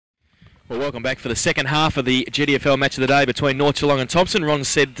Well, welcome back for the second half of the GDFL match of the day between North Geelong and Thomson. Ron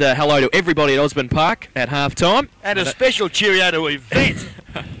said hello to everybody at Osborne Park at half-time. And a special cheerio to Yvette.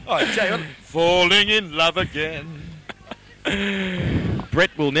 I tell you what, falling in love again.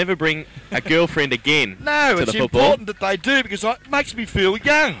 Brett will never bring a girlfriend again No, to it's the football. important that they do because it makes me feel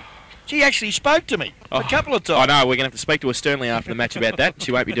young. She actually spoke to me a couple of times. I know, we're going to have to speak to her sternly after the match about that.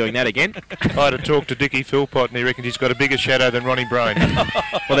 She won't be doing that again. I had to talk to Dickie Philpott and he reckons he's got a bigger shadow than Ronnie Brone.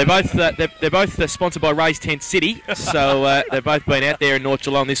 Well, they're both sponsored by Ray's Tent City, so they've both been out there in North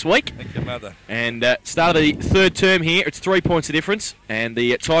Geelong this week. Thank you, mother. And start of the third term here, it's 3 points of difference, and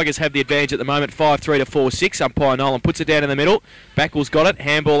the Tigers have the advantage at the moment, 5-3 to 4-6. Umpire Nolan puts it down in the middle. Backwell's got it.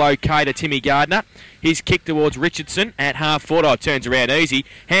 Handball okay to Timmy Gardner. His kick towards Richardson at half-forward. Oh, turns around easy.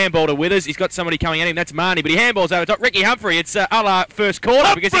 Handball to Withers. He's got somebody coming at him. That's Marnie, but he handballs over top. Ricky Humphrey. It's a la first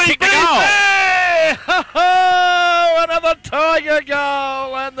quarter because he kicked the goal. Another Tiger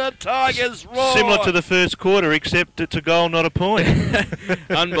goal, and the Tigers roar. Similar to the first quarter, except it's a goal, not a point.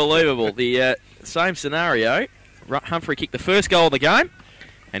 Unbelievable. The same scenario. Humphrey kicked the first goal of the game,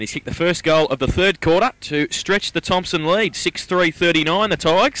 and he's kicked the first goal of the third quarter to stretch the Thomson lead. 6-3-39, the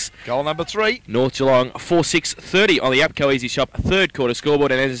Tigers. Goal number 3. North Geelong 4-6-30 on the APCO Easy Shop third quarter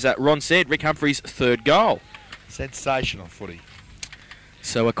scoreboard. And as Ron said, Rick Humphrey's third goal. Sensational footy.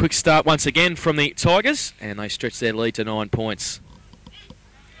 So a quick start once again from the Tigers, and they stretch their lead to 9 points.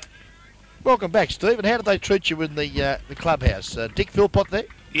 Welcome back, Stephen. How did they treat you in the clubhouse? Dick Philpott there?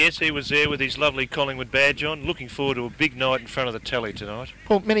 Yes, he was there with his lovely Collingwood badge on. Looking forward to a big night in front of the telly tonight.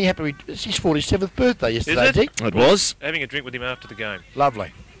 Well, many happy. It's his 47th birthday yesterday, Is it? Dick. It was. Having a drink with him after the game.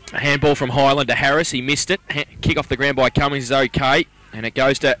 Lovely. A handball from Highland to Harris. He missed it. Kick off the ground by Cummings is okay. And it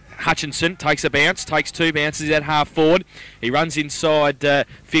goes to Hutchinson. Takes a bounce. Takes 2 bounces at half forward. He runs inside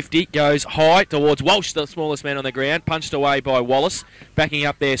 50. Goes high towards Walsh, the smallest man on the ground. Punched away by Wallace. Backing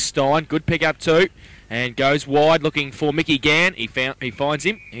up there, Stein. Good pick up too. And goes wide looking for Mickey Gann. He finds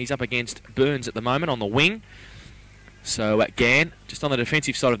him. He's up against Burns at the moment on the wing. So Gann, just on the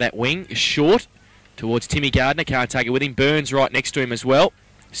defensive side of that wing, is short towards Timmy Gardner. Can't take it with him. Burns right next to him as well.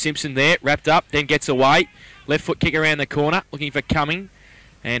 Simpson there, wrapped up, then gets away. Left foot kick around the corner, looking for Cumming.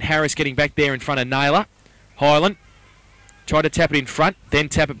 And Harris getting back there in front of Naylor. Highland tried to tap it in front, then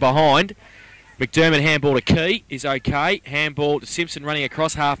tap it behind. McDermott handball to Key is okay. Handball to Simpson running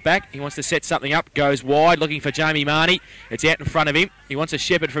across half back. He wants to set something up. Goes wide looking for Jamie Marnie. It's out in front of him. He wants a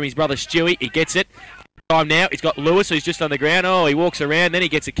shepherd from his brother Stewie. He gets it. Time now. He's got Lewis who's just on the ground. Oh, he walks around. Then he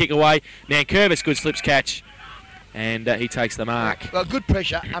gets a kick away. Nankervis, good slips catch. And he takes the mark. Well, good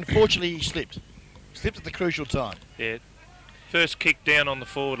pressure. Unfortunately, he slipped. Slipped at the crucial time. Yeah. First kick down on the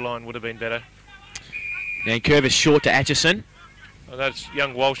forward line would have been better. Nankervis short to Atchison. Oh, that's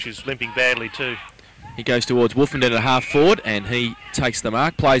young Walsh is limping badly too. He goes towards Wolfenden at half forward and he takes the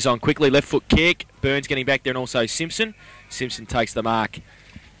mark. Plays on quickly, left foot kick. Burns getting back there and also Simpson. Simpson takes the mark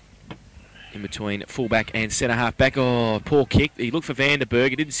in between fullback and centre half back. Oh, poor kick. He looked for Vanderberg.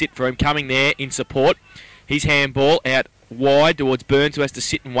 He didn't sit for him. Coming there in support. His handball out wide towards Burns who has to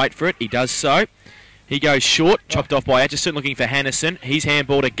sit and wait for it. He does so. He goes short, chopped off by Atchison, looking for Hannison. His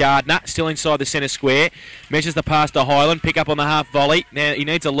handball to Gardner, still inside the centre square. Measures the pass to Highland, pick up on the half volley. Now he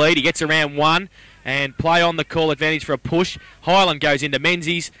needs a lead, he gets around one, and play on the call advantage for a push. Highland goes into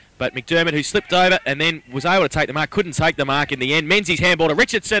Menzies, but McDermott, who slipped over and then was able to take the mark, couldn't take the mark in the end. Menzies handball to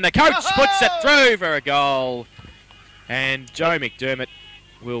Richardson, the coach puts it through for a goal. And Joe McDermott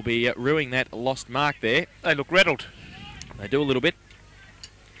will be ruining that lost mark there. They look rattled. They do a little bit.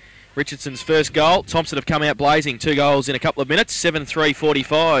 Richardson's first goal. Thomson have come out blazing. 2 goals in a couple of minutes.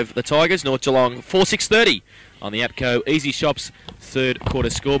 7-3-45. The Tigers. North Geelong 4-6-30 on the APCO Easy Shops third quarter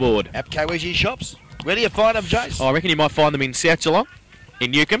scoreboard. APCO Easy Shops. Where do you find them, Jace? Oh, I reckon you might find them in South Geelong,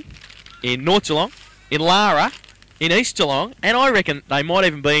 in Newcombe, in North Geelong, in Lara, in East Geelong, and I reckon they might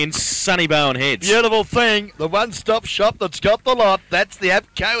even be in sunny Bowen Heads. Beautiful thing. The one-stop shop that's got the lot. That's the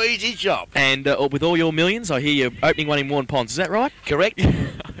APCO Easy Shop. And with all your millions, I hear you're opening one in Warren Ponds. Is that right? Correct.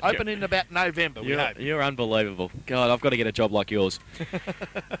 Open in about November, we hope. You're unbelievable. God, I've got to get a job like yours.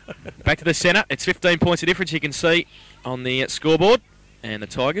 Back to the centre. It's 15 points of difference you can see on the scoreboard. And the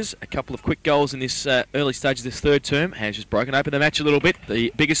Tigers, a couple of quick goals in this early stage of this third term, has just broken open the match a little bit.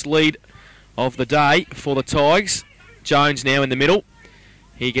 The biggest lead of the day for the Tigers. Jones now in the middle.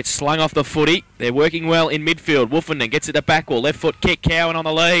 He gets slung off the footy. They're working well in midfield. Wolfenden gets it to backwall. Left foot kick. Cowan on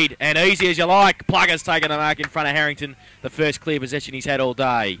the lead. And easy as you like. Plugger's taken the mark in front of Harrington. The first clear possession he's had all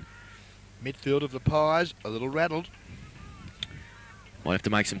day. Midfield of the Pies, a little rattled. Might have to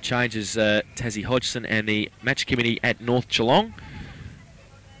make some changes, Tassie Hodgson and the match committee at North Geelong.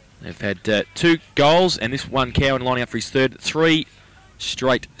 They've had 2 goals, and this one Cowan lining up for his third. 3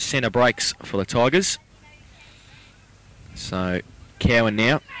 straight centre breaks for the Tigers. So Cowan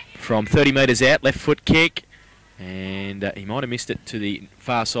now from 30 metres out, left foot kick, and he might have missed it to the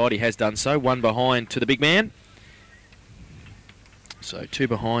far side. He has done so. One behind to the big man. So 2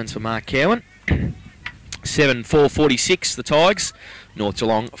 behinds for Mark Cowan. 7-4-46 the Tigers. North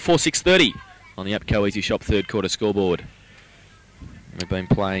Geelong 4-6-30 on the Upco Easy Shop third quarter scoreboard. We've been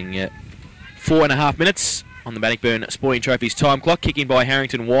playing 4.5 minutes on the Bannockburn Sporting Trophies time clock. Kicking by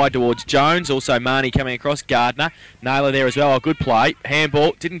Harrington wide towards Jones. Also Marnie coming across. Gardner. Naylor there as well. A good play.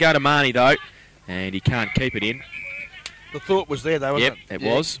 Handball. Didn't go to Marnie though. And he can't keep it in. The thought was there though, wasn't it? Yep, it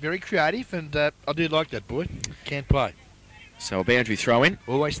was. Very creative, and I do like that boy. Can play. So a boundary throw in.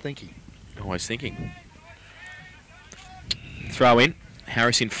 Always thinking. Always thinking. Throw in.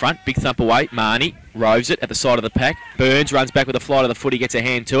 Harris in front. Big thump away. Marnie roves it at the side of the pack. Burns runs back with a flight of the foot. He gets a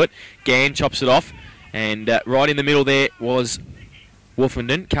hand to it. Gann chops it off. And right in the middle there was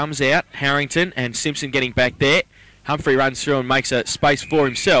Wolfenden. Comes out. Harrington and Simpson getting back there. Humphrey runs through and makes a space for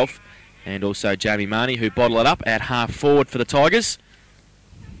himself. And also Jamie Marnie, who bottle it up at half forward for the Tigers.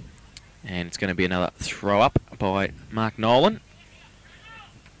 And it's going to be another throw up by Mark Nolan.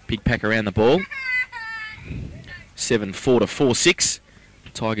 Big pack around the ball. 7-4-4-6.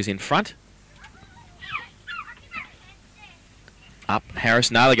 Tigers in front. Up. Harris.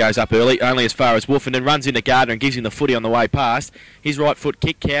 Naylor goes up early, only as far as Wolfenden. Runs into Gardner and gives him the footy on the way past. His right foot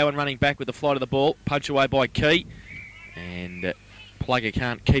kick. Cowan running back with the flight of the ball. Punch away by Key. And Plugger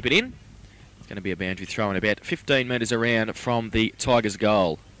can't keep it in. It's going to be a boundary throw in about 15 metres around from the Tigers'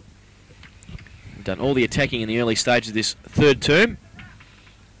 goal. We've done all the attacking in the early stages of this third term.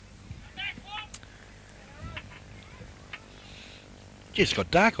 Just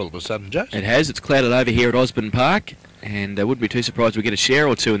got dark all of a sudden, Joe. It has. It's clouded over here at Osborne Park. And I wouldn't be too surprised we get a share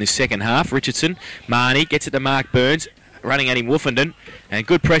or two in this second half. Richardson, Marnie gets it to Mark Burns, running at him Wolfenden. And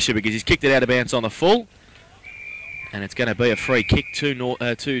good pressure because he's kicked it out of bounds on the full. And it's going to be a free kick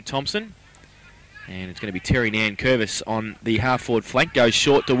to Thomson. And it's going to be Terry Nankervis on the half-forward flank. Goes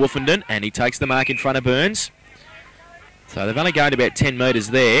short to Wolfenden, and he takes the mark in front of Burns. So they've only gained about 10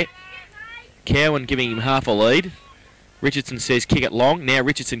 metres there. Cowan giving him half a lead. Richardson says kick it long. Now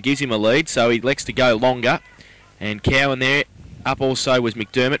Richardson gives him a lead, so he elects to go longer. And Cowan there. Up also was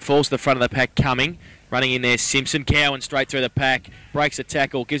McDermott. Falls to the front of the pack coming. Running in there Simpson. Cowan straight through the pack. Breaks a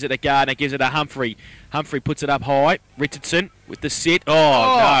tackle. Gives it to Gardner. Gives it to Humphrey. Humphrey puts it up high. Richardson with the sit.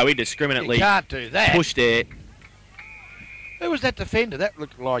 Oh, no, indiscriminately. You can't do that. Pushed there. Who was that defender? That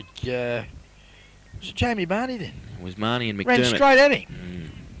looked like... was it Jamie Marnie then? It was Marnie and McDermott. Ran straight at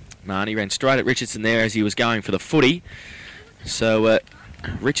him. Marnie ran straight at Richardson there as he was going for the footy. So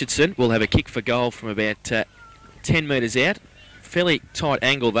Richardson will have a kick for goal from about 10 metres out. Fairly tight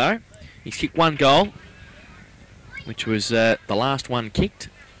angle though. He's kicked one goal, which was the last one kicked.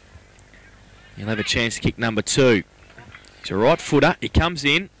 He'll have a chance to kick number 2. He's a right footer. He comes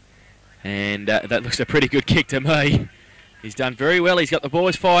in, and that looks a pretty good kick to me. He's done very well. He's got the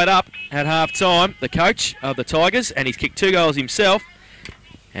boys fired up at half-time, the coach of the Tigers, and he's kicked 2 goals himself.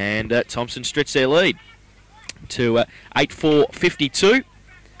 And Thomson stretched their lead to 8-4-52.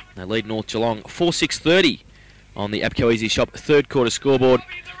 They lead North Geelong 4-6-30 on the Abco Easy Shop third quarter scoreboard.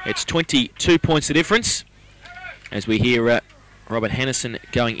 It's 22 points the difference as we hear Robert Hennison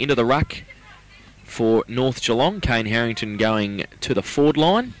going into the ruck for North Geelong. Kane Harrington going to the forward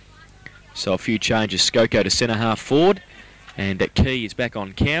line. So a few changes. Skoko to centre half forward. And Key is back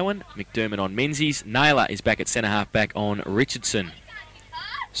on Cowan. McDermott on Menzies. Naylor is back at centre half back on Richardson.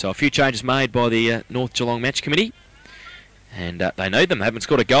 So a few changes made by the North Geelong match committee. And they need them. They haven't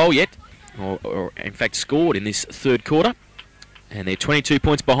scored a goal yet. Or in fact scored in this third quarter. And they're 22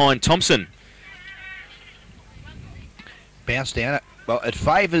 points behind Thomson. Bounce down. Well, it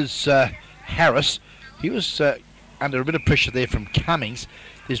favours Harris. He was under a bit of pressure there from Cummings.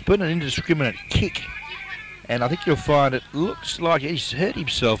 There's been an indiscriminate kick. And I think you'll find it looks like he's hurt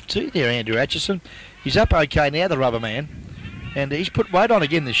himself too there, Andrew Atchison. He's up okay now, the rubber man. And he's put weight on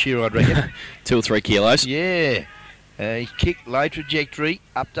again this year, I'd reckon. 2 or 3 kilos. Yeah. He kicked low trajectory,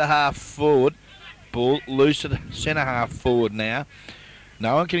 up to half forward. Ball loose at centre half forward now.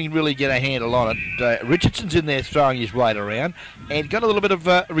 No one can really get a handle on it. Richardson's in there throwing his weight around. And got a little bit of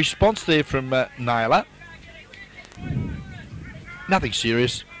a response there from Naylor. Nothing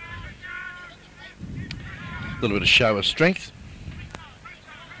serious. A little bit of show of strength.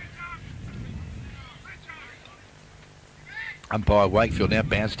 Umpire Wakefield now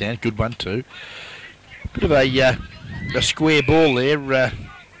bounced down. Good one too. Bit of a square ball there.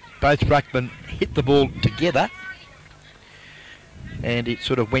 Both ruckmen hit the ball together. And it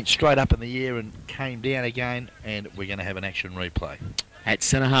sort of went straight up in the air and came down again. And we're going to have an action replay. at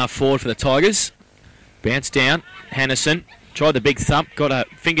centre-half forward for the Tigers. Bounce down. Hannison tried the big thump, got a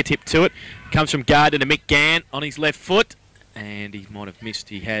fingertip to it. Comes from Gardner to Mick Gann on his left foot. And he might have missed.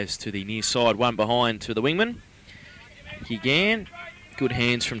 He has to the near side, one behind to the wingman. Gann. Good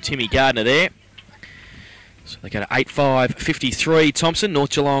hands from Timmy Gardner there. So they go to 8-5-53. Thomson, North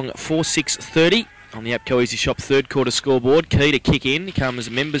Geelong 4-6-30 on the APCO Easy Shop third quarter scoreboard. Key to kick in. Comes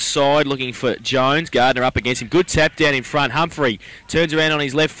members side looking for Jones. Gardner up against him. Good tap down in front. Humphrey turns around on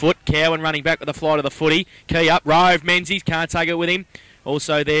his left foot. Cowan running back with the flight of the footy. Key up. Rove. Menzies can't take it with him.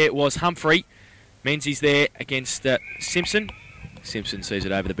 Also there was Humphrey. Menzies there against Simpson. Simpson sees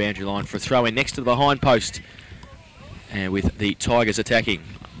it over the boundary line for a throw in next to the behind post. And with the Tigers attacking.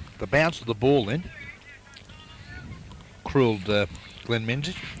 The bounce of the ball then. Cruelled Glenn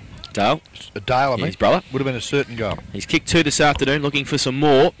Menzies. Dale. Dale, I mean. His brother. Would have been a certain goal. He's kicked 2 this afternoon, looking for some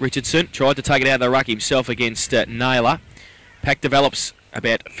more. Richardson tried to take it out of the ruck himself against Naylor. Pack develops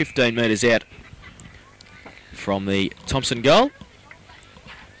about 15 metres out from the Thomson goal.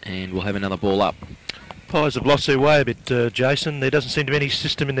 And we'll have another ball up. Pies have lost their way a bit, Jason. There doesn't seem to be any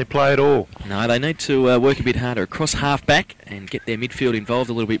system in their play at all. No, they need to work a bit harder across half-back and get their midfield involved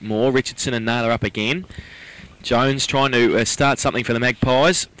a little bit more. Richardson and Naylor up again. Jones trying to start something for the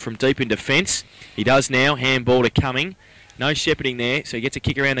Magpies from deep in defence. He does now. Handball to Cumming. No shepherding there, so he gets a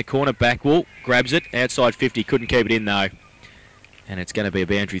kick around the corner. Backwall grabs it. Outside 50. Couldn't keep it in, though. And it's going to be a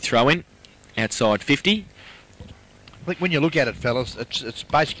boundary throw-in. Outside 50. I think when you look at it, fellas, it's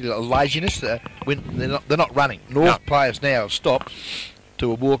basically a laziness when they're not running. North players now have stopped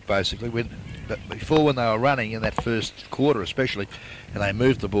to a walk, basically. But before, when they were running in that first quarter especially, and they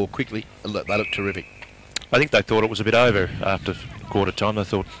moved the ball quickly, they looked terrific. I think they thought it was a bit over after quarter time. They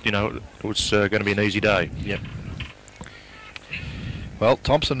thought, you know, it was going to be an easy day. Yep. Well,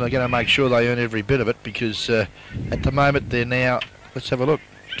 Thomson are going to make sure they earn every bit of it because at the moment they're now, let's have a look,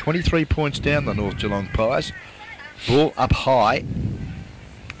 23 points down the North Geelong Pies. Ball up high.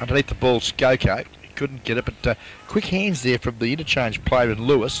 Underneath the ball, Skoko. Couldn't get it, but quick hands there from the interchange player in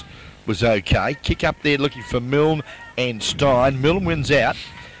Lewis was okay. Kick up there looking for Milne and Stein. Milne wins out.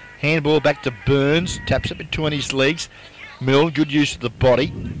 Handball back to Burns. Taps it between his legs. Milne, good use of the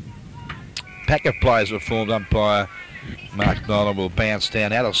body. Pack of players were formed. Umpire Mark Nolan will bounce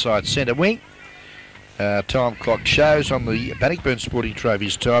down out of side centre wing. Time clock shows on the Bannockburn Sporting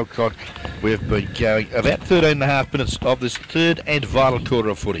Trophies time clock. We've been going about 13.5 minutes of this third and vital quarter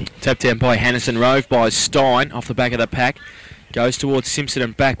of footy. Tapped down by Hannison, Rove by Stein off the back of the pack. Goes towards Simpson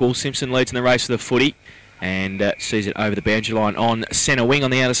and Backwell. Simpson leads in the race for the footy and sees it over the boundary line on centre wing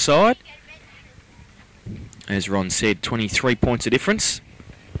on the outer side. As Ron said, 23 points of difference.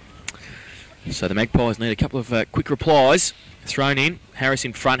 So the Magpies need a couple of quick replies. Thrown in, Harris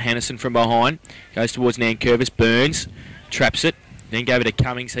in front, Hannison from behind. Goes towards Nankervis, Burns, traps it, then gave it to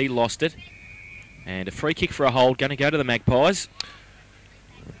Cummings, he lost it. And a free kick for a hold, going to go to the Magpies.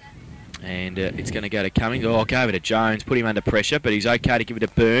 And it's going to go to Cummings. Oh, gave it to Jones, put him under pressure, but he's okay to give it to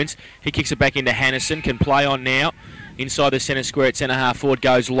Burns. He kicks it back into Hannison, can play on now. Inside the centre square at centre half forward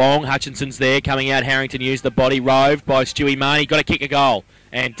goes Long. Hutchinson's there, coming out, Harrington used the body, roved by Stewie Marnie. Got to kick a goal,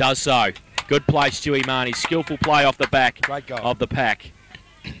 and does so. Good play, Stewie Marnie. Skillful play off the back of the pack.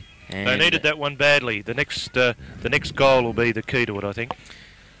 And they needed that one badly. The next goal will be the key to it, I think.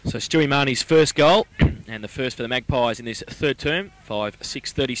 So Stewie Marnie's first goal, and the first for the Magpies in this third term.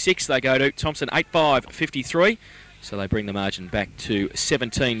 5-6-36. They go to Thomson 8-5-53. So they bring the margin back to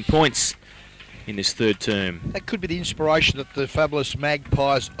 17 points in this third term. That could be the inspiration that the fabulous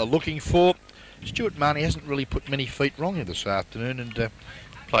Magpies are looking for. Stuart Marnie hasn't really put many feet wrong here this afternoon, and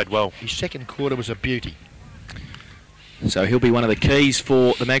played well. His second quarter was a beauty. So he'll be one of the keys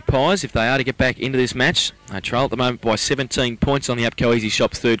for the Magpies if they are to get back into this match. They trail at the moment by 17 points on the APCO Easy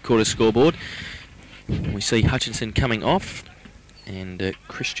Shop third quarter scoreboard. We see Hutchinson coming off and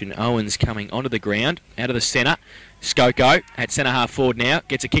Christian Owens coming onto the ground, out of the centre. Skoko at centre half forward now,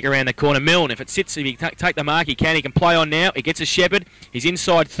 gets a kick around the corner. Milne, if it sits, if he take the mark, he can play on now. He gets a shepherd, he's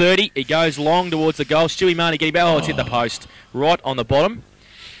inside 30, he goes long towards the goal. Stewie Marnie getting back, it's hit the post, right on the bottom.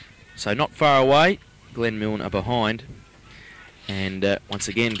 So not far away, Glenn Milne are behind. And once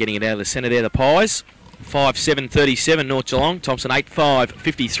again, getting it out of the centre there, the Pies. 5-7-37, North Geelong. Thomson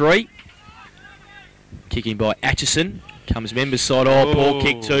 8-5-53. Kicking by Atchison. Comes members side. Oh, poor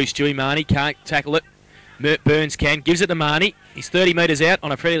kick too. Stewie Marnie can't tackle it. Burns can. Gives it to Marnie. He's 30 metres out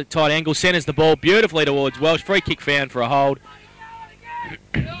on a fairly tight angle. Centres the ball beautifully towards Welsh. Free kick found for a hold.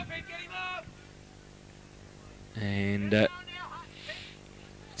 And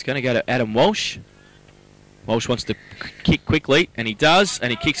it's going to go to Adam Walsh. Walsh wants to kick quickly, and he does, and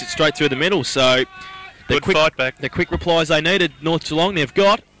he kicks it straight through the middle. So Good fight back. The quick replies they needed, North Geelong, they've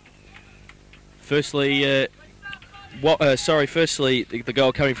got. Firstly, the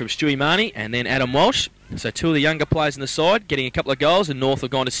goal coming from Stewie Marnie and then Adam Walsh. So two of the younger players in the side getting a couple of goals, and North have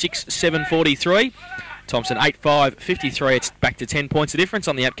gone to 6-7-43. Thomson 8-5-53. It's back to 10 points of difference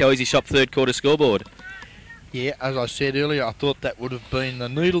on the APCO Easy Shop third quarter scoreboard. Yeah, as I said earlier, I thought that would have been the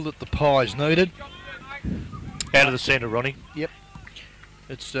needle that the Pies needed. Out of the centre, Ronnie. Yep.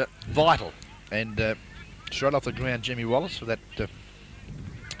 It's vital. And straight off the ground, Jimmy Wallace for that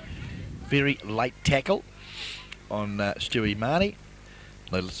very late tackle on Stewie Marnie.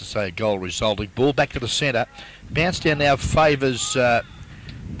 Needless to say, a goal resulting. Ball back to the centre. Bounce down now favours the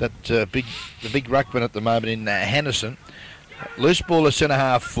big ruckman at the moment in Hannison. Loose ball to centre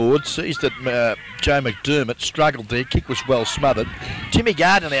half forward. Sees that Joe McDermott struggled there. Kick was well smothered. Timmy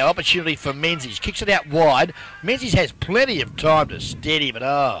Gardner now, opportunity for Menzies. Kicks it out wide. Menzies has plenty of time to steady,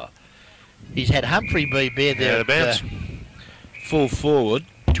 but he's had Humphrey be bare there. Yeah, the bounce. Full forward.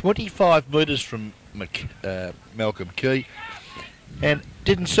 25 metres from Malcolm Key. And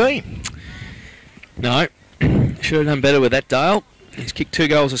didn't see him. No, should have done better with that, Dale. He's kicked 2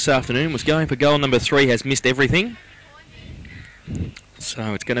 goals this afternoon, was going for goal number 3, has missed everything.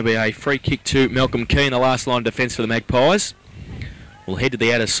 So it's going to be a free kick to Malcolm Key in the last line of defence for the Magpies. We'll head to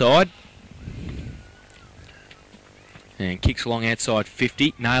the outer side. And kicks along outside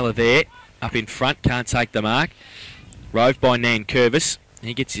 50. Naylor there, up in front, can't take the mark. Roved by Nan Curvis.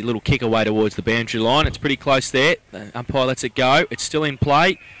 He gets his little kick away towards the boundary line. It's pretty close there. The umpire lets it go. It's still in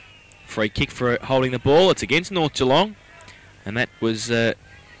play. Free kick for holding the ball. It's against North Geelong. And that was like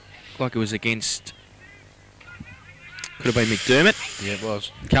it was against... Could have been McDermott. Yeah, it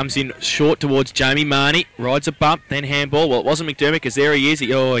was. Comes in short towards Jamie Marnie. Rides a bump, then handball. Well, it wasn't McDermott because there he is.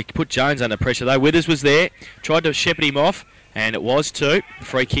 He put Jones under pressure though. Withers was there. Tried to shepherd him off. And it was too.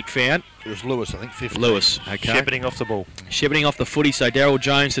 Free kick found. It was Lewis, I think, 15. Lewis, okay. Shepherding off the ball. Shepherding off the footy, so Daryl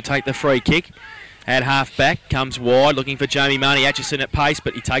Jones to take the free kick. At half back, comes wide, looking for Jamie Marnie. Atchison at pace,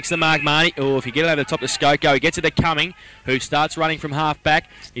 but he takes the mark, Marnie. Oh, if you get it over the top of Skoko, he gets it to Cumming, who starts running from half back.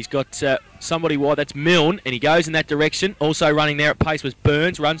 He's got somebody wide, that's Milne, and he goes in that direction. Also running there at pace was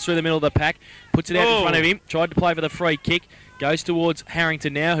Burns, runs through the middle of the pack, puts it out in front of him, tried to play for the free kick, goes towards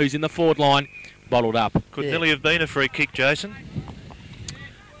Harrington now, who's in the forward line, bottled up. Could nearly have been a free kick, Jason.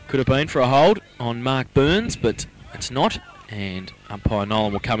 Could have been for a hold on Mark Burns, but it's not. And umpire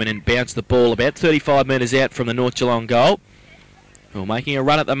Nolan will come in and bounce the ball about 35 metres out from the North Geelong goal. Well, making a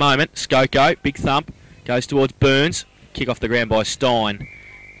run at the moment. Skoko, big thump, goes towards Burns. Kick off the ground by Stein.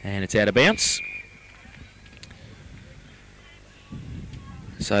 And it's out of bounce.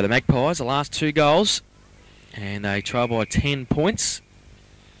 So the Magpies, the last 2 goals. And they trail by 10 points.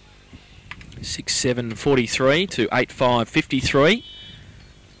 6-7-43 to 8-5-53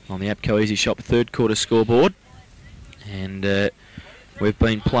 on the APCO Easy Shop third quarter scoreboard. And we've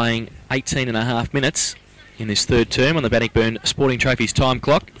been playing 18 and a half minutes in this third term on the Bannockburn Sporting Trophies time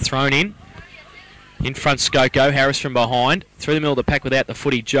clock. Thrown in front Skoko, Harris from behind, through the middle of the pack without the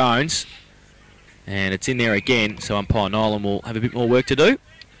footy, Jones. And it's in there again, so umpire Nolan will have a bit more work to do.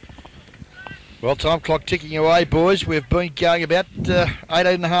 Well, time clock ticking away, boys. We've been going about 18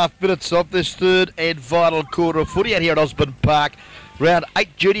 and a half minutes of this third and vital quarter of footy out here at Osborne Park. Round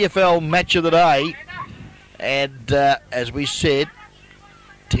 8 GDFL match of the day. And as we said,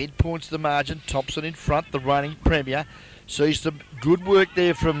 10 points to the margin. Thomson in front, the reigning premier. Sees some good work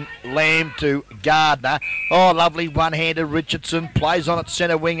there from Lamb to Gardner. Oh, lovely one-hander Richardson. Plays on at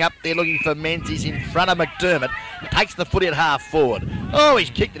centre wing up there looking for Menzies in front of McDermott. Takes the footy at half forward. Oh,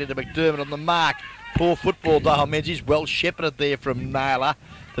 he's kicked it into McDermott on the mark. Poor football, Dale Menzies. Well shepherded there from Naylor.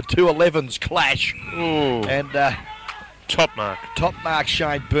 The 2-11s clash. Ooh. And... Top mark. Top mark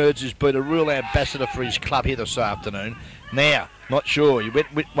Shane Birds has been a real ambassador for his club here this afternoon. Now, not sure. He went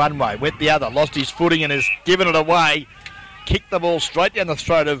one way, went the other, lost his footing and has given it away. Kicked the ball straight down the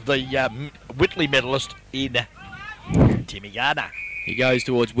throat of the Whitley medalist in Timmy Gardner. He goes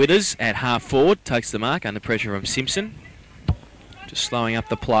towards Withers at half forward, takes the mark under pressure from Simpson. Just slowing up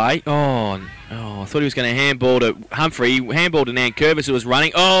the play. Oh, I thought he was going to handball to Humphrey. Handball to Nan Curvis, who was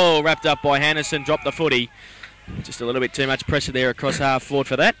running. Oh, wrapped up by Hannison, dropped the footy. Just a little bit too much pressure there across half forward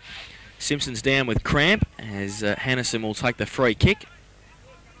for that. Simpson's down with cramp as Hannison will take the free kick.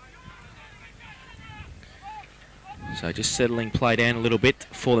 So just settling play down a little bit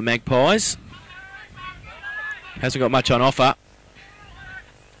for the Magpies. Hasn't got much on offer.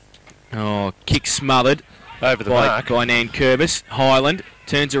 Oh, kick smothered over the mark by Nan Curvis. Highland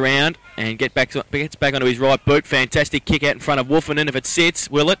turns around and gets back onto his right boot. Fantastic kick out in front of Wolfenden. If it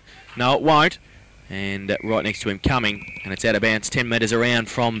sits, will it? No, it won't. And right next to him Cumming, and it's out of bounds 10 metres around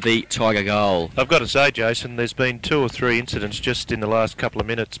from the Tiger goal. I've got to say, Jason, there's been 2 or 3 incidents just in the last couple of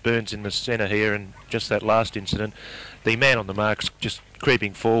minutes. Burns in the centre here, and just that last incident, the man on the mark's just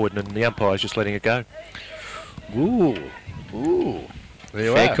creeping forward, and the umpire's just letting it go. Ooh. There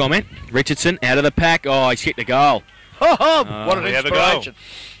you Fair are. comment. Richardson out of the pack. Oh, he's kicked a goal. What an we have a inspiration.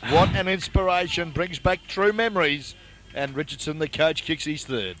 What an inspiration. Brings back true memories. And Richardson, the coach, kicks his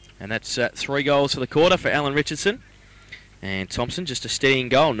third. And that's 3 goals for the quarter for Alan Richardson. And Thomson just a steadying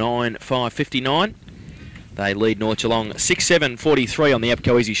goal, 9-5-59. They lead North Geelong 6-7-43 on the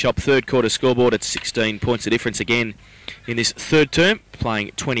APCO Easy Shop third quarter scoreboard at 16 points of difference again in this third term,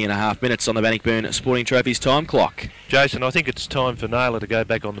 playing 20.5 minutes on the Bannockburn Sporting Trophies time clock. Jason, I think it's time for Naylor to go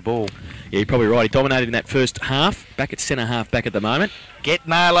back on the ball. Yeah, you're probably right. He dominated in that first half, back at centre half back at the moment. Get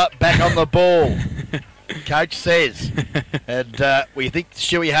Naylor back on the ball. Coach says. And we think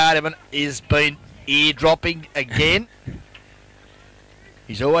Stewie Hardiman has been eardropping again.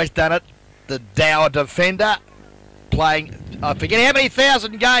 He's always done it. The dour defender playing, I forget how many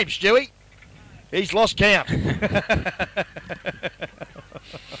thousand games, Stewie. He's lost count.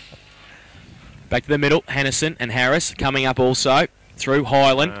 Back to the middle, Hannison and Harris coming up also through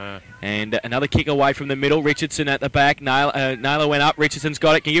Highland. And another kick away from the middle. Richardson at the back. Naylor went up. Richardson's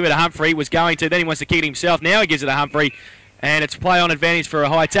got it. Can give it to Humphrey. Was going to. Then he wants to kick it himself. Now he gives it to Humphrey. And it's play on advantage for a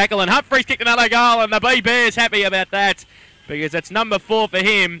high tackle. And Humphrey's kicked another goal. And the B-Bear's happy about that, because that's number 4 for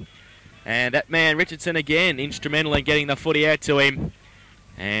him. And that man, Richardson, again, instrumental in getting the footy out to him.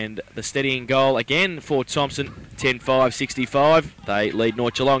 And the steadying goal again for Thomson, 10-5-65. They lead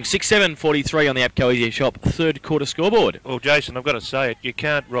North Geelong 6-7-43 on the APCO Easy Shop third quarter scoreboard. Well, Jason, I've got to say it. You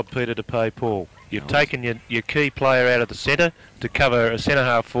can't rob Peter to pay Paul. You've taken your key player out of the centre to cover a centre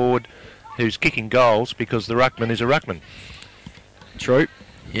half forward who's kicking goals because the ruckman is a ruckman. True.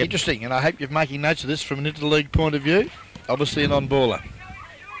 Yep. Interesting, and I hope you're making notes of this from an interleague point of view. Obviously an on-baller.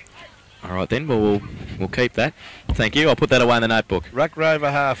 All right then, we'll keep that. Thank you. I'll put that away in the notebook. Ruck rover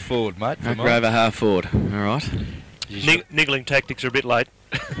half forward, mate. Ruck rover half forward. All right. Niggling tactics are a bit late.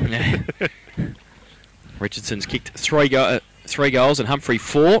 Richardson's kicked 3 goals and Humphrey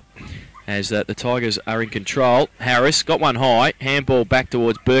 4 as the Tigers are in control. Harris got one high. Handball back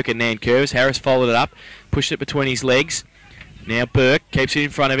towards Burke and Nankervis. Harris followed it up, pushed it between his legs. Now Burke keeps it in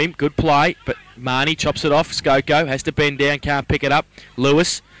front of him. Good play, but Marnie chops it off. Skoko has to bend down, can't pick it up.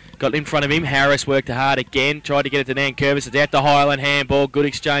 Lewis got in front of him. Harris worked hard again, tried to get it to Nankervis. It's out to Highland. Handball, good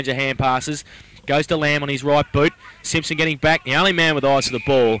exchange of hand passes. Goes to Lamb on his right boot. Simpson getting back, the only man with eyes for the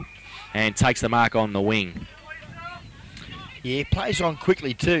ball, and takes the mark on the wing. Yeah, plays on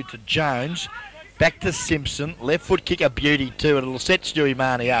quickly too to Jones. Back to Simpson. Left foot kick a beauty too, and it'll set Stewie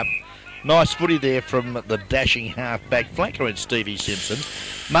Marnie up. Nice footy there from the dashing half-back flanker in Stevie Simpson.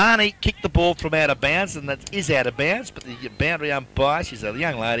 Marnie kicked the ball from out of bounds, and that is out of bounds, but the boundary umpire, she's a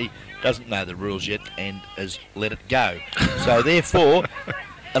young lady, doesn't know the rules yet and has let it go. So therefore,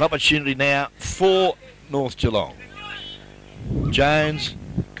 an opportunity now for North Geelong. Jones,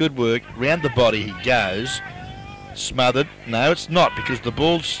 good work, round the body he goes. Smothered. No, it's not, because the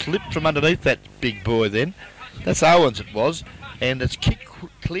ball slipped from underneath that big boy then. That's Owens it was. And it's kicked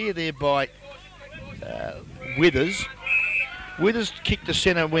clear there by Withers. Withers kicked the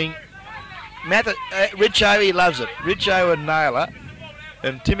centre wing. Richo, he loves it. Richo and Naylor.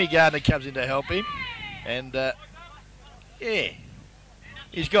 And Timmy Gardner comes in to help him. And, yeah,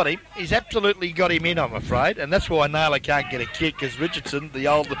 he's got him. He's absolutely got him in, I'm afraid. And that's why Naylor can't get a kick, because Richardson, the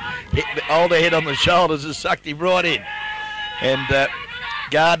older head on the shoulders, has sucked him right in. And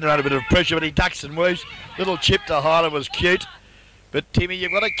Gardner under a bit of pressure, but he ducks and weaves. Little chip to Highland was cute. But, Timmy,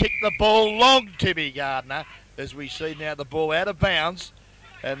 you've got to kick the ball long, Timmy Gardner, as we see now the ball out of bounds.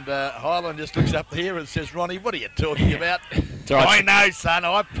 And Highland just looks up here and says, Ronnie, what are you talking about? I know, son.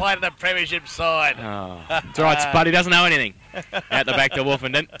 I played in the premiership side. Oh, it's all right, Spud. He doesn't know anything. Out the back to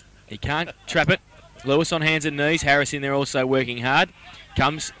Wolfenden. He can't trap it. Lewis on hands and knees. Harris in there also working hard.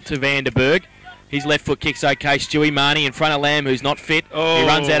 Comes to Vanderberg. His left foot kicks okay. Stewie Marnie in front of Lamb, who's not fit. Oh. He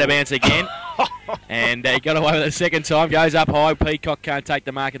runs out of bounds again. And he got away with it the second time. Goes up high. Peacock can't take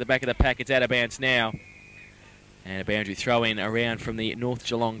the mark at the back of the pack. It's out of bounds now. And a boundary throw in around from the North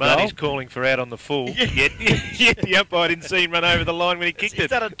Geelong goal. Marnie's calling for out on the full. Yet the umpire didn't see him run over the line when he kicked it. He's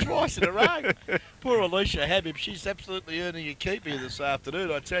done it twice in a row. Poor Alicia Habib. She's absolutely earning a keep here this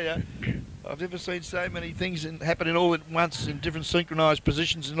afternoon, I tell you. I've never seen so many things happening all at once in different synchronised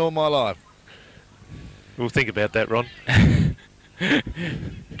positions in all my life. We'll think about that, Ron.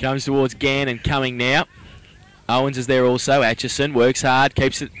 Comes towards Gann and coming now. Owens is there also. Atchison works hard,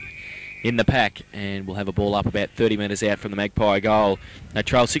 keeps it in the pack, and we'll have a ball up about 30 metres out from the Magpie goal. They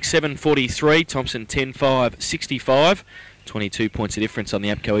trail 6-7-43, Thomson 10-5-65. 22 points of difference on the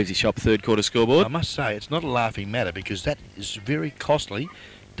APCO Easy Shop third quarter scoreboard. I must say, it's not a laughing matter because that is very costly.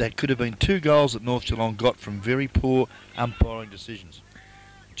 That could have been 2 goals that North Geelong got from very poor umpiring decisions.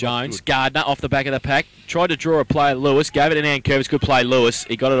 Jones, Gardner off the back of the pack, tried to draw a play at Lewis, gave it to Nankervis, good play Lewis.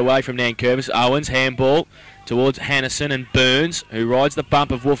 He got it away from Nankervis. Owens, handball towards Hannison and Burns, who rides the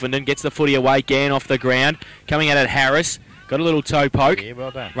bump of Woofenden, gets the footy away, Gann off the ground, coming out at Harris. Got a little toe poke. Yeah,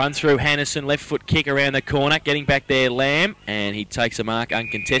 well done. Runs through Hannison, left foot kick around the corner. Getting back there, Lamb, and he takes a mark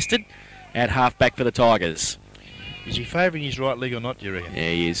uncontested at half back for the Tigers. Is he favouring his right leg or not, do you reckon? Yeah,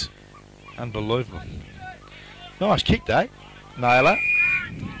 he is. Unbelievable. Nice kick, though. Naylor.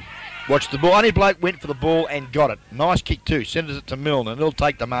 Watch the ball. Only bloke went for the ball and got it. Nice kick, too. Sends it to Milner, and he'll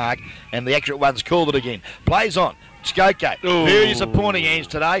take the mark, and the accurate one's called it again. Plays on. Skoko. Very disappointing hands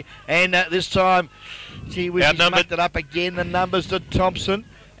today, and this time, gee whiz, he's mucked it up again. The numbers to Thomson.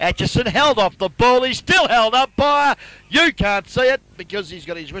 Atchison held off the ball. He's still held up by you can't see it because he's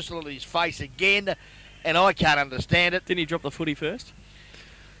got his whistle on his face again, and I can't understand it. Didn't he drop the footy first?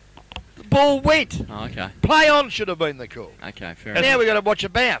 The ball went. Oh, okay. Play on should have been the call. Okay, fair Now enough. we've got to watch a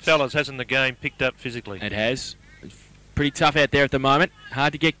bounce. Fellas, hasn't the game picked up physically? It has. It's pretty tough out there at the moment.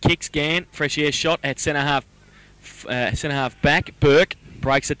 Hard to get kicks. Gann, fresh air shot at centre half back. Burke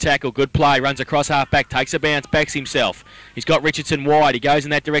breaks the tackle. Good play. Runs across half back. Takes a bounce. Backs himself. He's got Richardson wide. He goes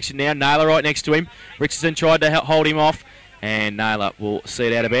in that direction now. Naylor right next to him. Richardson tried to hold him off, and Naylor will see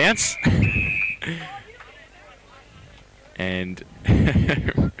it out of bounds. And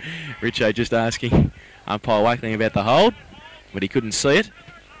Richo just asking umpire Wakeling about the hold, but he couldn't see it.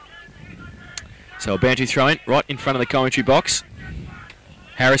 So a boundary throw in right in front of the commentary box.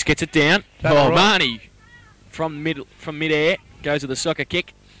 Harris gets it down. Marnie from mid-air goes with the soccer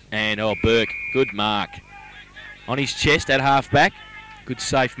kick, and Burke, good mark on his chest at half back. Good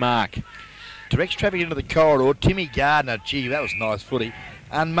safe mark. Directs traffic into the corridor. Timmy Gardner, gee, that was nice footy.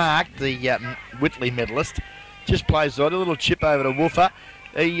 Unmarked, the Whitley medalist. Just plays on a little chip over to Woofer.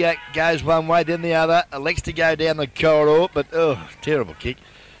 He goes one way, then the other. Elects to go down the corridor, but terrible kick.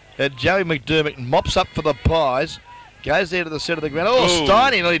 Joey McDermott mops up for the Pies. Goes there to the centre of the ground.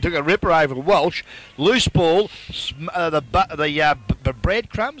 Steiny nearly took a ripper over Walsh. Loose ball. The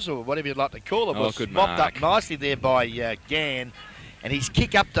breadcrumbs, or whatever you'd like to call it, was mopped up nicely there by Gann. And his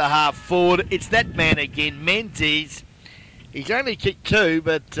kick up to half forward. It's that man again, Menzies. He's only kicked 2,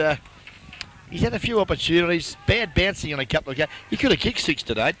 but he's had a few opportunities. Bad bouncing on a couple of games. He could have kicked 6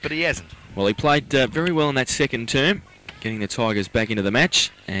 to date, but he hasn't. Well, he played very well in that second term, getting the Tigers back into the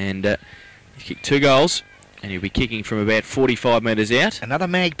match, and he's kicked 2 goals, and he'll be kicking from about 45 metres out. Another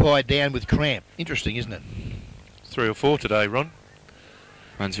Magpie down with cramp. Interesting, isn't it? 3 or 4 today, Ron.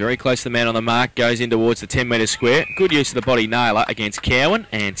 Runs very close to the man on the mark, goes in towards the 10-metre square. Good use of the body Naylor against Cowan,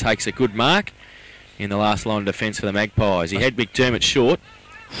 and takes a good mark in the last line of defence for the Magpies. He had McDermott short.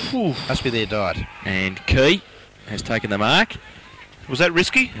 Must be their diet. And Key has taken the mark. Was that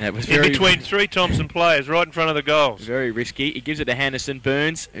risky? That was in between 3 Thomson players, right in front of the goals. Very risky. He gives it to Hannison.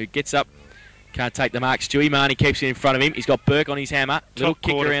 Burns, who gets up, can't take the mark. Stewie Marnie keeps it in front of him. He's got Burke on his hammer. Little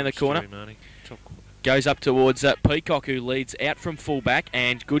kick around the corner. Goes up towards Peacock, who leads out from fullback,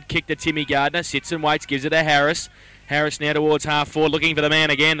 and good kick to Timmy Gardner. Sits and waits, gives it to Harris. Harris now towards half forward, looking for the man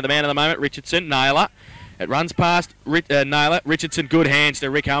again. The man of the moment, Richardson. Naylor. It runs past Naylor. Richardson, good hands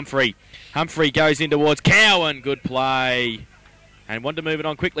to Rick Humphrey. Humphrey goes in towards Cowan. Good play. And wanted to move it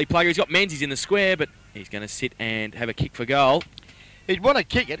on quickly. Plugger, he's got Menzies in the square, but he's going to sit and have a kick for goal. He'd want to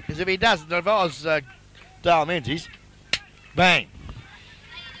kick it, because if he doesn't, if I was Dale Menzies, bang.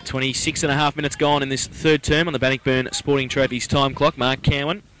 26.5 minutes gone in this third term on the Bannockburn Sporting Trophies time clock. Mark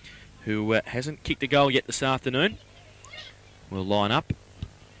Cowan, who hasn't kicked a goal yet this afternoon, will line up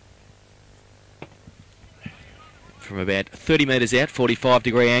from about 30 metres out,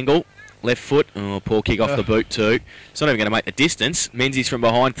 45-degree angle. Left foot, poor kick off the boot too. It's not even going to make the distance. Menzies from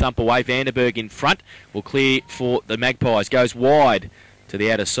behind, thump away. Vanderberg in front will clear for the Magpies. Goes wide to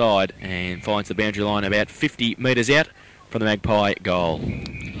the outer side and finds the boundary line about 50 metres out from the Magpie goal.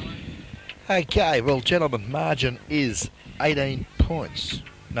 Okay, well, gentlemen, margin is 18 points.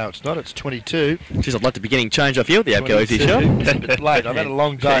 No, it's not. It's 22. Jeez, I'd like to be getting changed off you at the APCO Easy Shop. It's a bit late. I've had a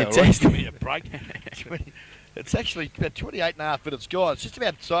long day. Fantastic. Give me a break. It's actually about 28.5 minutes gone. It's just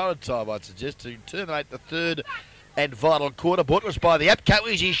about siren time, I'd suggest, to terminate the third and vital quarter. Brought to us by the APCO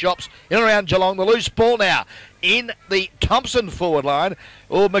Easy Shops in and around Geelong. The loose ball now in the Thomson forward line.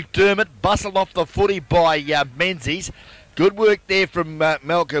 McDermott bustled off the footy by Menzies. Good work there from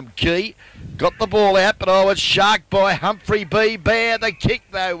Malcolm Key. Got the ball out, but it's sharked by Humphrey B. Bear. The kick,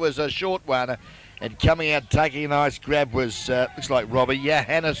 though, was a short one. And coming out taking a nice grab was, looks like Robbie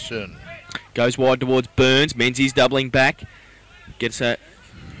Johannesson. Goes wide towards Burns. Menzies doubling back. Gets a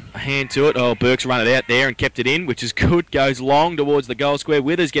hand to it. Oh, Burke's run it out there and kept it in, which is good. Goes long towards the goal square.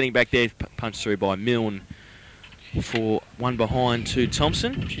 Withers getting back there. Punched through by Milne for one behind to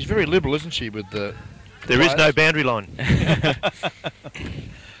Thomson. She's very liberal, isn't she, with the... There is no boundary line.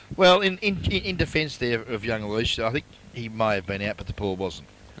 Well, in defence there of young Leash, I think he may have been out, but the ball wasn't.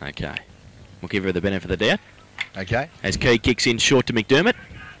 Okay. We'll give her the benefit of the doubt. Okay. As Key kicks in short to McDermott.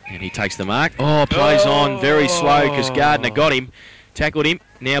 And he takes the mark. Oh, plays on very slow because Gardner got him. Tackled him.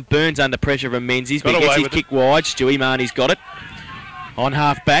 Now Burns under pressure from Menzies. But he gets his kick wide. Stewie Marnie's got it. On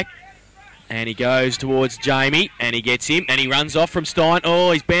half back. And he goes towards Jamie, and he gets him, and he runs off from Stein.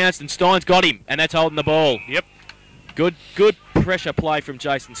 Oh, he's bounced, and Stein's got him, and that's holding the ball. Yep. Good pressure play from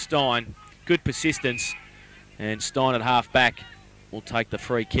Jason Stein. Good persistence. And Stein at half back will take the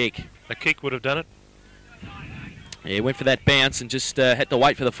free kick. A kick would have done it. Yeah, he went for that bounce and just had to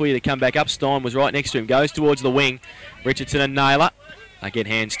wait for the footy to come back up. Stein was right next to him. Goes towards the wing. Richardson and Naylor. They get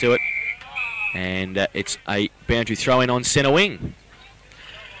hands to it. And it's a boundary throw-in on centre wing.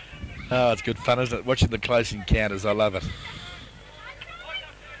 Oh, it's good fun, isn't it? Watching the close encounters, I love it.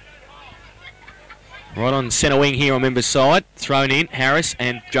 Right on centre wing here on members' side. Thrown in. Harris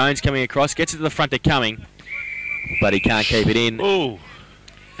and Jones coming across. Gets it to the front of Cumming. But he can't keep it in. Ooh.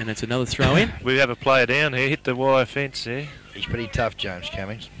 And it's another throw in. We have a player down here. Hit the wire fence there. He's pretty tough, James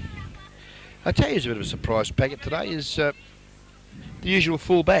Cummings. I tell you, who's a bit of a surprise packet today is the usual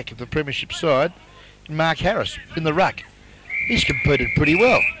full-back of the premiership side, Mark Harris, in the ruck. He's competed pretty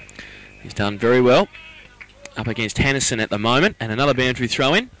well. He's done very well. Up against Hannison at the moment, and another boundary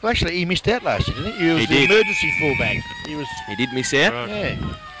throw in. Well, actually, he missed out last year, didn't he? He was the emergency fullback. He did miss out. Right.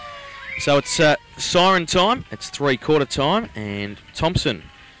 Yeah. So it's siren time. It's three-quarter time, and Thomson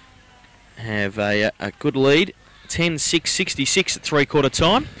have a good lead. 10-6-66 at three-quarter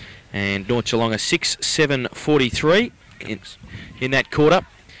time, and North Geelong a 6-7-43 in that quarter.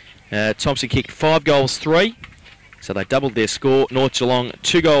 Thomson kicked 5 goals, 3. So they doubled their score. North Geelong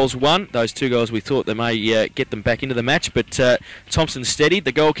 2 goals, 1. Those 2 goals we thought they may get them back into the match, but Thomson steadied.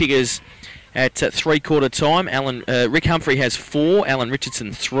 The goal kickers at three-quarter time. Rick Humphrey has 4, Alan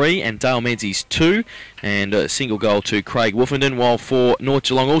Richardson 3, and Dale Menzies 2, and a single goal to Craig Wolfenden. While for North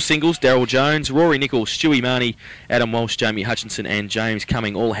Geelong, all singles, Daryl Jones, Rory Nichols, Stewie Marnie, Adam Walsh, Jamie Hutchinson, and James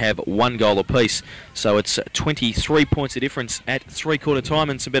Cumming all have 1 goal apiece. So it's 23 points of difference at three-quarter time,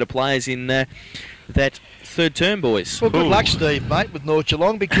 and some better players in that third term, boys. Well, good luck, Steve, mate, with North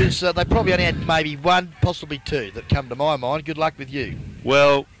Geelong, because they probably only had maybe 1, possibly 2 that come to my mind. Good luck with you.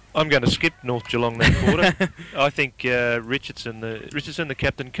 Well, I'm going to skip North Geelong that quarter. I think Richardson, the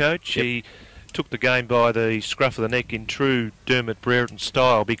captain coach, yep. He took the game by the scruff of the neck in true Dermot Brereton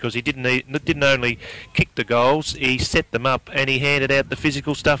style, because he didn't only kick the goals, he set them up and he handed out the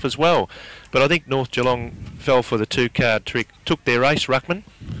physical stuff as well. But I think North Geelong fell for the 2-card trick, took their ace ruckman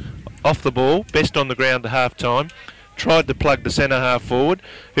off the ball, best on the ground at half time, tried to plug the centre half forward,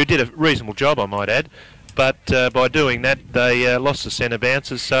 who did a reasonable job, I might add. But by doing that, they lost the centre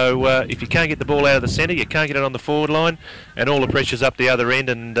bounces. So if you can't get the ball out of the centre, you can't get it on the forward line, and all the pressure's up the other end,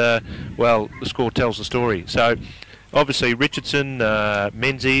 and, well, the score tells the story. So, obviously, Richardson,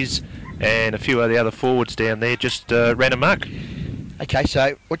 Menzies, and a few of the other forwards down there just ran amok. Okay,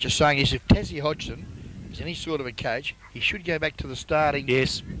 so what you're saying is if Tassie Hodgson is any sort of a coach, he should go back to the starting,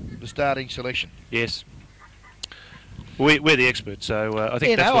 the starting selection. Yes. We're the experts, so I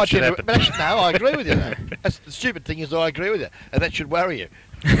think that's what should happen. But actually, no, I agree with you. Though. That's the stupid thing is I agree with you, and that should worry you.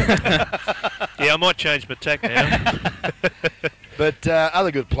 Yeah, I might change my tack now. But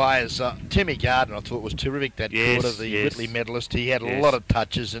other good players, Timmy Gardner, I thought was terrific that quarter, the Whitley medalist. He had a lot of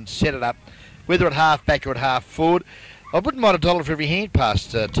touches and set it up, whether at half back or at half forward. I wouldn't mind $1 for every hand pass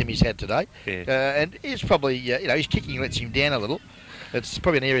Timmy's had today, and he's probably, his kicking lets him down a little. It's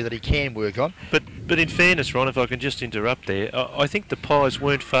probably an area that he can work on. But in fairness, Ron, if I can just interrupt there, I think the Pies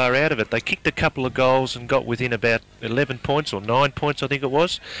weren't far out of it. They kicked a couple of goals and got within about 11 points or 9 points, I think it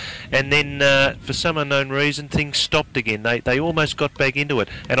was. And then, for some unknown reason, things stopped again. They almost got back into it.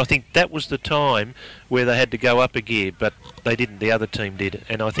 And I think that was the time where they had to go up a gear, but they didn't. The other team did.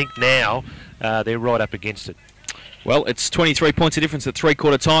 And I think now they're right up against it. Well, it's 23 points of difference at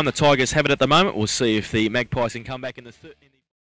three-quarter time. The Tigers have it at the moment. We'll see if the Magpies can come back in the third.